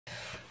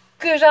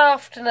Good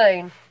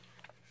afternoon.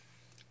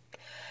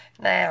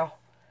 Now,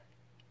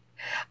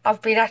 I've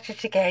been at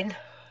it again.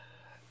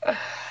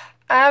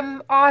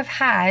 I've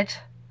had...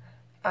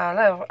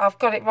 no, I've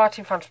got it right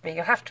in front of me.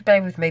 You'll have to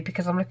bear with me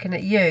because I'm looking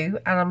at you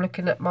and I'm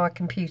looking at my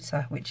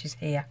computer, which is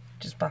here,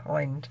 just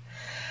behind.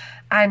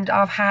 And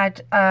I've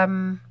had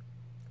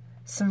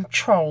some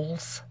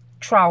trolls.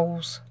 A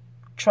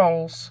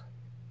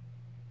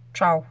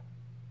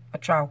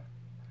troll.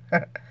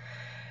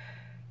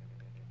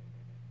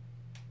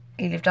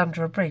 He lived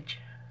under a bridge.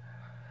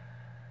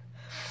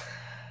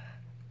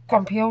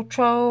 Grumpy old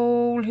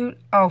troll who...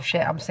 Oh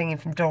shit, I'm singing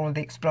from Dora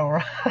the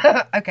Explorer.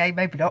 Okay,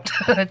 maybe not.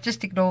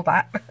 Just ignore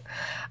that.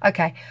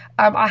 Okay.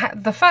 I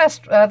had the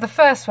first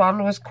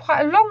one was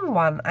quite a long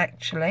one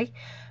actually.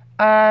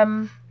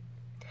 Now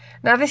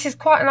this is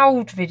quite an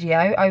old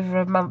video, over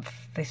a month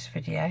this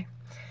video.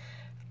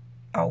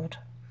 Old.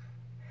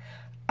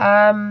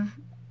 And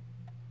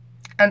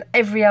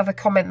every other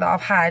comment that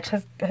I've had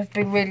have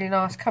been really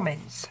nice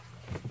comments.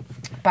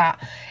 But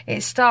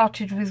it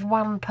started with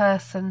one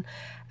person,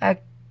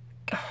 it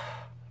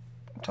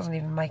doesn't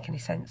even make any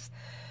sense,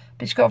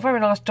 but she's got a very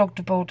nice Dog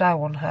de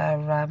Bordeaux on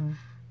her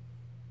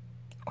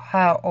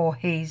or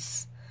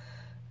his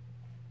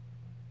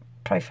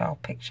profile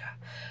picture.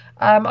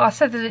 I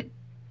said that it,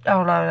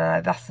 oh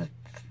no,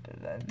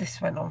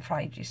 this went on for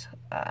ages.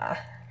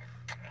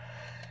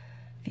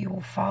 View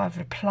all 5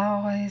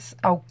 replies.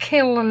 Oh,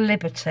 kill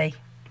liberty.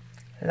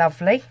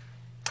 Lovely.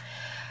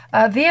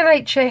 The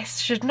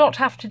NHS should not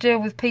have to deal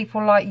with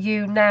people like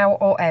you now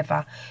or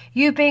ever.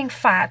 You being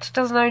fat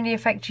doesn't only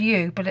affect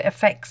you, but it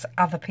affects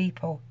other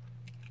people.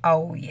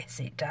 Oh, yes,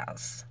 it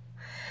does.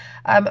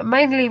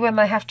 Mainly when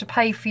they have to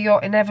pay for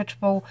your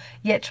inevitable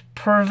yet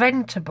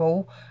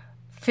preventable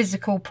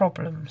physical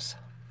problems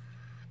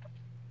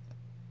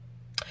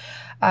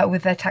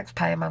with their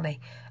taxpayer money.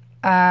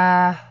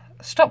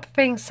 Stop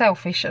being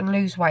selfish and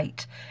lose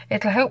weight.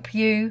 It'll help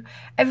you,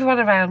 everyone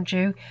around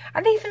you,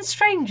 and even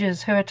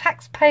strangers who are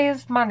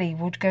taxpayers' money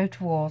would go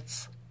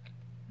towards.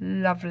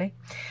 Lovely.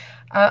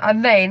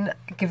 And then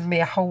give me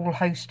a whole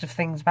host of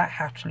things about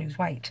how to lose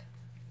weight.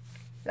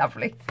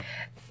 Lovely.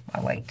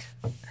 My weight.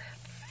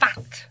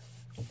 Fat.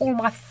 All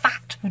my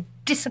fat would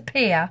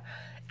disappear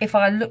if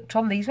I looked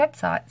on these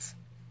websites.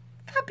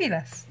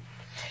 Fabulous.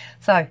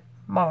 So,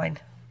 mine.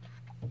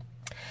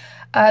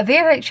 The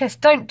NHS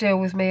don't deal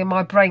with me and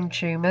my brain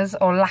tumours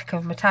or lack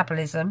of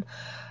metabolism,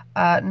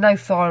 no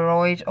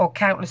thyroid or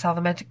countless other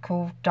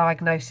medical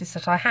diagnoses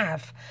that I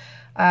have.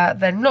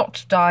 They're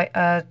not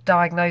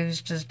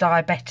diagnosed as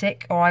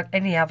diabetic or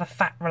any other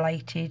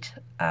fat-related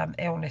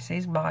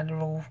illnesses. Mine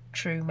are all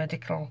true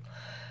medical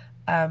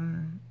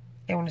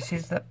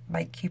illnesses that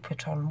make you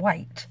put on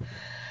weight.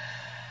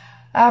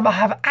 I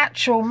have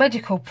actual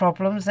medical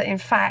problems that in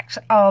fact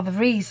are the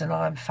reason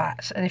I'm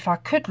fat, and if I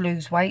could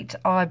lose weight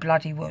I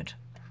bloody would,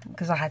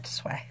 because I had to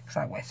swear, because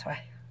I always swear,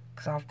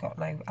 because I've got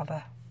no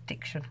other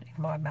diction in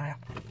my mouth.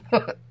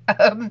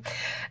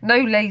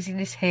 No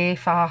laziness here,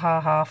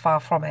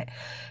 far from it.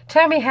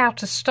 Tell me how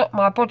to stop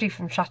my body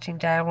from shutting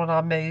down when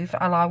I move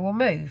and I will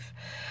move,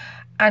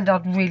 and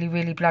I'd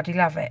really bloody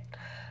love it.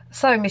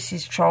 So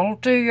Mrs. Troll,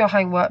 do your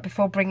homework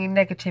before bringing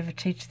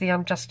negativity to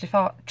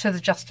the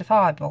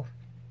justifiable.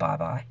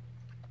 Bye.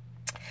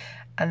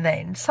 And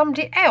then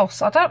somebody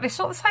else, it's not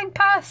the same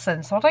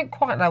person, so I don't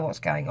quite know what's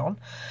going on.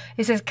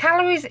 It says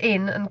calories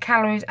in and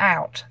calories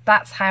out.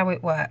 That's how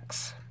it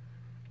works.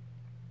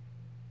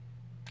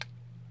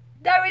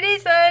 No, it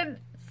isn't.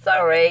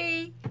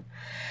 Sorry.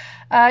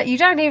 You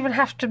don't even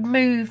have to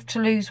move to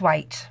lose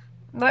weight.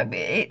 No,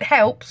 it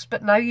helps,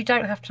 but no, you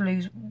don't have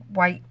to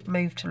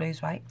move to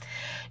lose weight.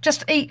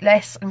 Just eat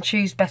less and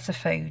choose better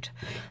food.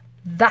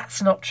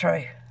 That's not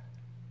true.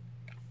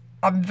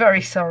 I'm very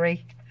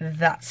sorry,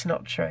 that's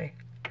not true.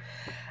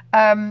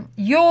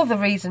 You're the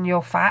reason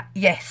you're fat.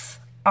 Yes,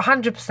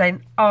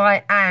 100%.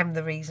 I am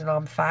the reason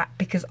I'm fat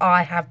because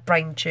I have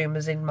brain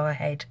tumours in my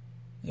head.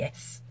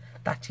 Yes,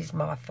 that is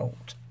my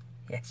fault.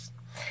 Yes.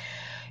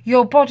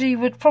 Your body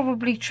would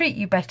probably treat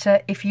you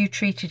better if you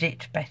treated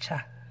it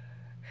better.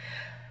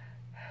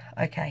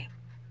 Okay.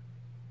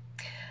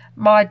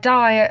 My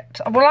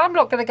diet... Well, I'm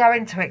not going to go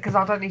into it because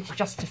I don't need to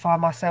justify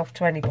myself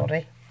to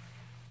anybody.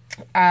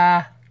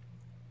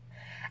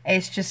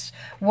 It's just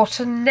what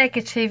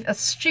a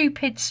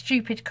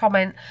stupid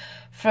comment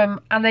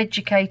from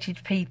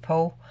uneducated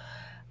people.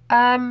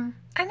 And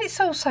it's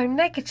also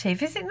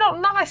negative. Is it not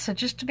nicer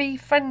just to be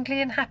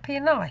friendly and happy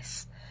and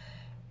nice?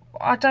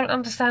 I don't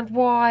understand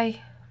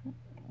why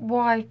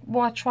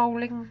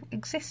trolling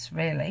exists,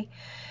 really.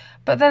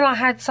 But then I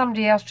had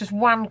somebody else, just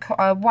one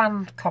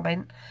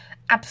comment,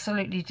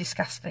 absolutely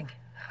disgusting.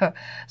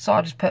 So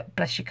I just put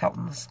bless your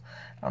cottons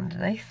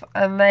underneath.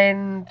 And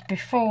then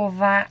before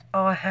that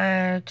I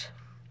had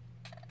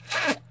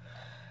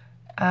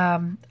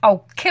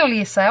oh, kill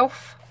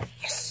yourself.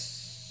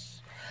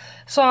 Yes.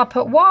 So I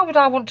put, why would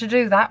I want to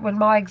do that when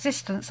my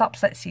existence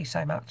upsets you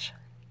so much?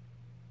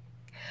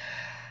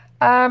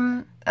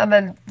 And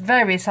then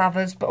various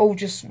others, but all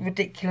just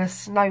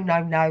ridiculous, no,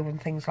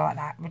 and things like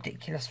that.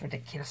 Ridiculous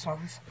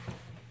ones.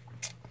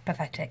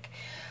 pathetic.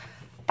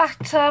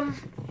 But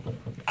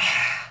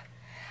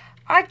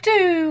I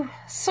do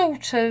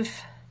sort of,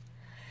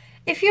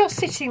 if you're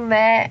sitting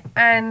there,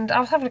 and I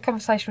was having a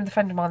conversation with a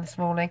friend of mine this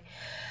morning,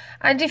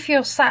 and if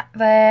you're sat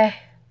there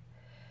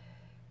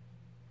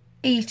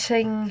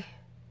eating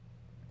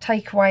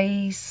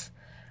takeaways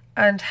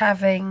and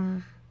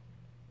having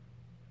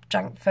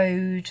junk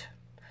food,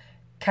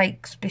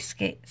 cakes,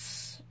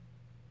 biscuits,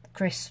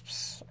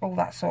 crisps, all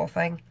that sort of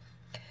thing,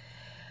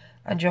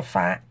 and you're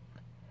fat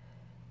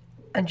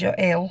and you're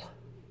ill.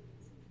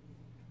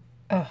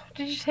 Oh,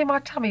 did you hear my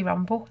tummy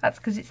rumble? That's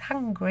because it's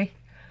hungry.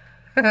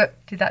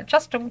 Did that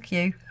just on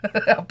cue?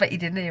 I bet you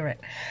didn't hear it.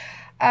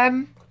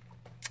 But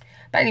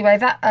anyway,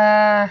 that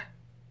I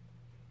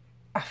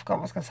forgot what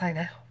I was going to say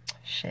now.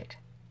 Shit.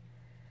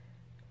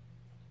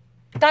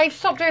 Dave,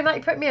 stop doing that.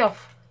 You put me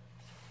off.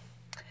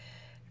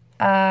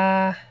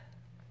 Oh,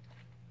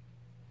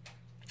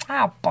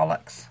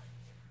 bollocks.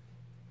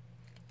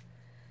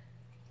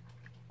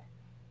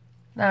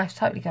 No, it's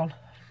totally gone.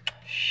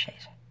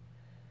 Shit.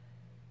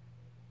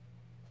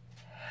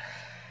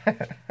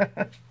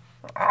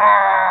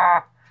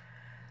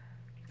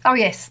 Oh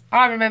yes,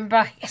 I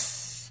remember.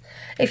 Yes.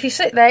 If you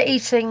sit there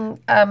eating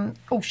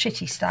all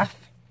shitty stuff,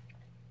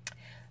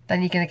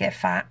 then you're going to get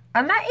fat.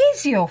 And that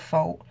is your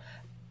fault.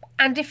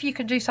 And if you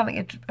can do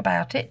something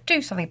about it,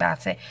 do something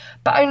about it.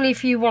 But only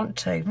if you want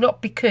to,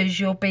 not because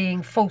you're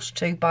being forced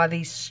to by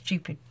these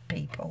stupid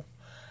people.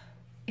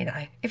 You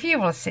know, if you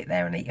want to sit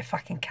there and eat a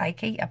fucking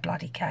cake, eat a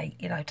bloody cake.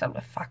 You know, tell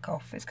them to fuck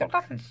off. It's got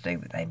nothing to do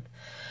with them.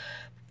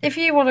 If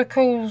you want to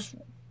cause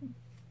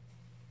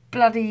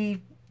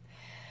bloody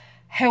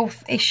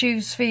health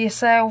issues for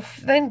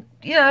yourself, then,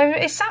 you know,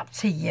 it's up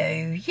to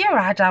you. You're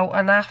adult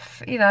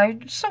enough, you know,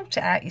 sort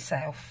it out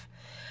yourself.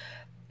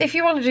 If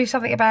you want to do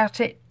something about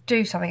it,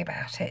 do something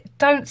about it.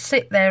 Don't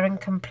sit there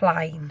and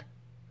complain.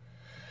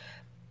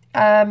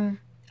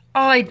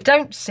 I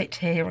don't sit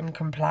here and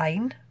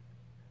complain.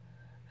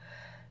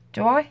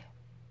 Do I?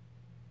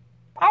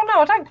 Oh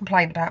no, I don't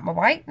complain about my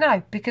weight.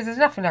 No, because there's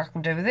nothing I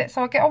can do with it,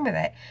 so I get on with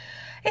it.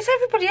 It's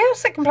everybody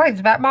else that complains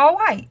about my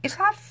weight. It's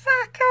like,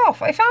 fuck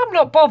off. If I'm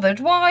not bothered,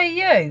 why are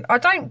you? I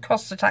don't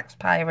cost the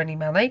taxpayer any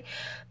money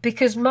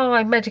because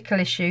my medical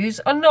issues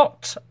are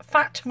not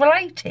fat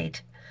related.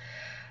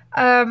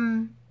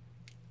 I'm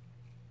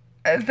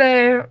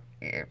not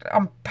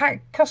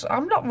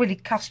really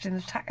costing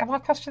the tax. Am I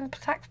costing the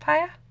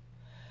taxpayer?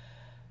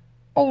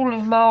 All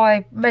of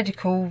my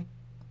medical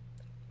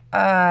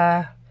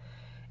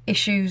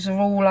issues are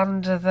all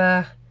under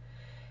the,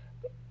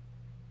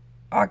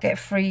 I get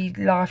free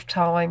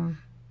lifetime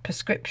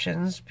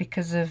prescriptions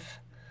because of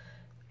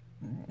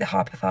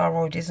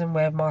hypothyroidism,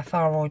 where my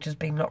thyroid has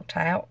been knocked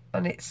out,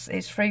 and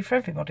it's free for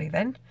everybody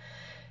then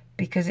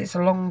because it's a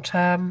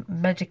long-term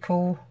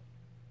medical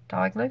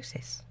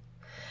diagnosis.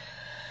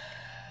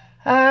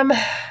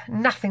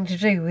 Nothing to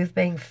do with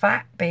being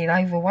fat, being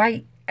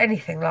overweight,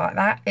 anything like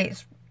that.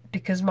 It's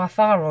because my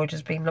thyroid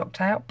has been knocked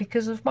out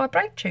because of my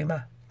brain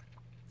tumour.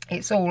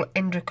 It's all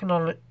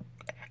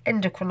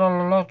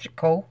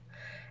endocrinological.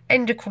 I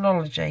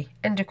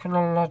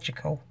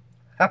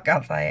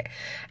can't say it.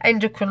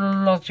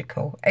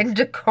 Endocrinological.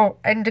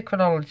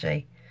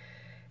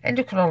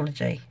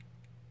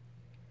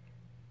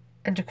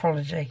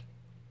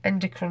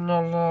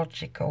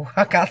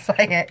 I can't say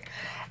it.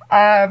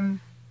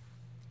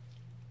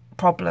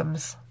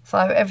 Problems. So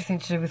everything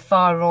to do with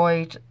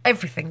thyroid,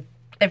 everything.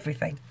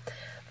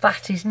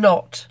 That is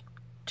not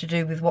to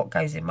do with what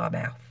goes in my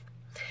mouth.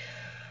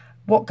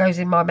 What goes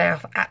in my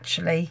mouth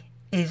actually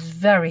is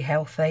very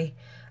healthy.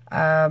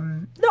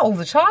 Not all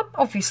the time,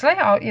 obviously.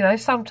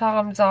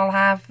 Sometimes I'll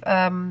have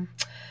an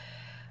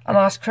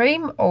ice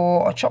cream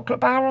or a chocolate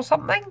bar or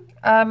something,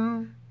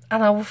 and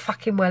I will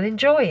fucking well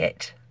enjoy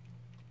it,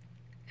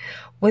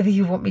 whether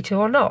you want me to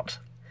or not.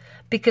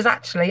 Because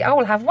actually, I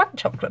will have one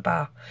chocolate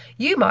bar.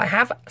 You might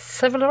have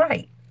 7 or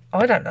 8.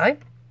 I don't know.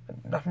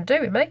 Nothing to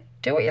do with me.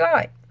 Do what you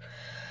like.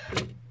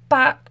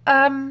 But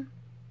I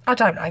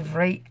don't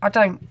overeat. I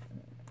don't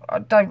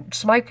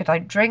smoke. I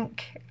don't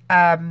drink.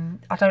 I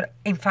don't,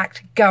 in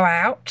fact, go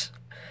out.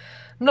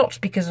 Not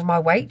because of my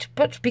weight,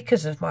 but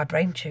because of my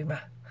brain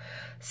tumour.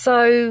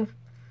 So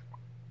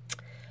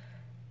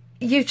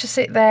you to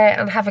sit there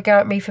and have a go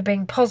at me for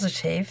being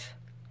positive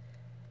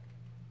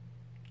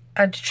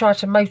and to try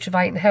to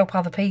motivate and help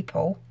other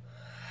people,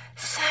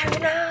 so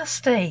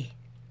nasty.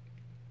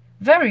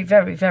 Very,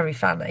 very, very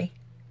funny.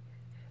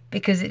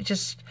 Because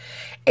it's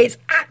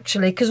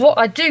actually, because what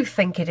I do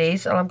think it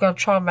is, and I'm going to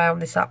try and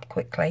round this up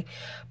quickly,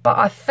 but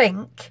I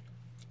think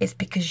it's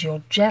because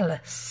you're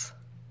jealous.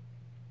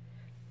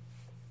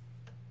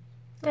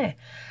 Yeah.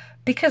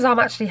 Because I'm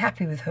actually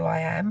happy with who I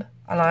am,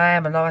 and I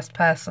am a nice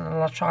person, and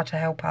I try to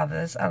help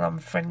others, and I'm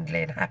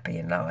friendly and happy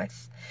and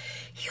nice.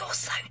 You're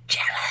so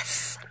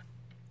jealous.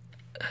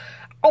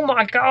 Oh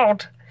my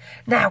God.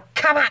 Now,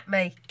 come at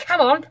me.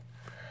 Come on.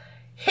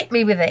 Hit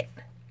me with it.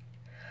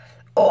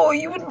 Oh,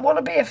 you wouldn't want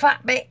to be a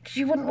fat bitch.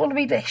 You wouldn't want to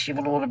be this. You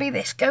wouldn't want to be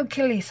this. Go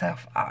kill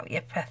yourself. Oh,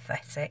 you're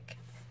pathetic.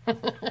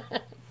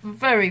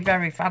 very,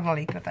 very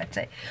funnily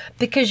pathetic,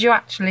 because you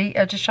actually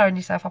are just showing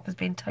yourself up as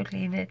being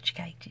totally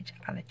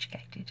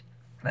uneducated,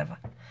 whatever.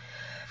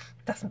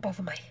 Doesn't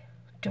bother me.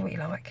 Do what you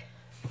like.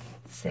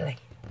 Silly.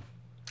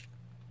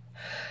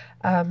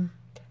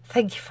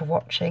 Thank you for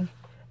watching.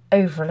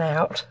 Over and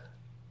out.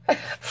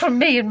 From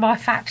me and my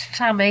fat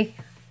tummy.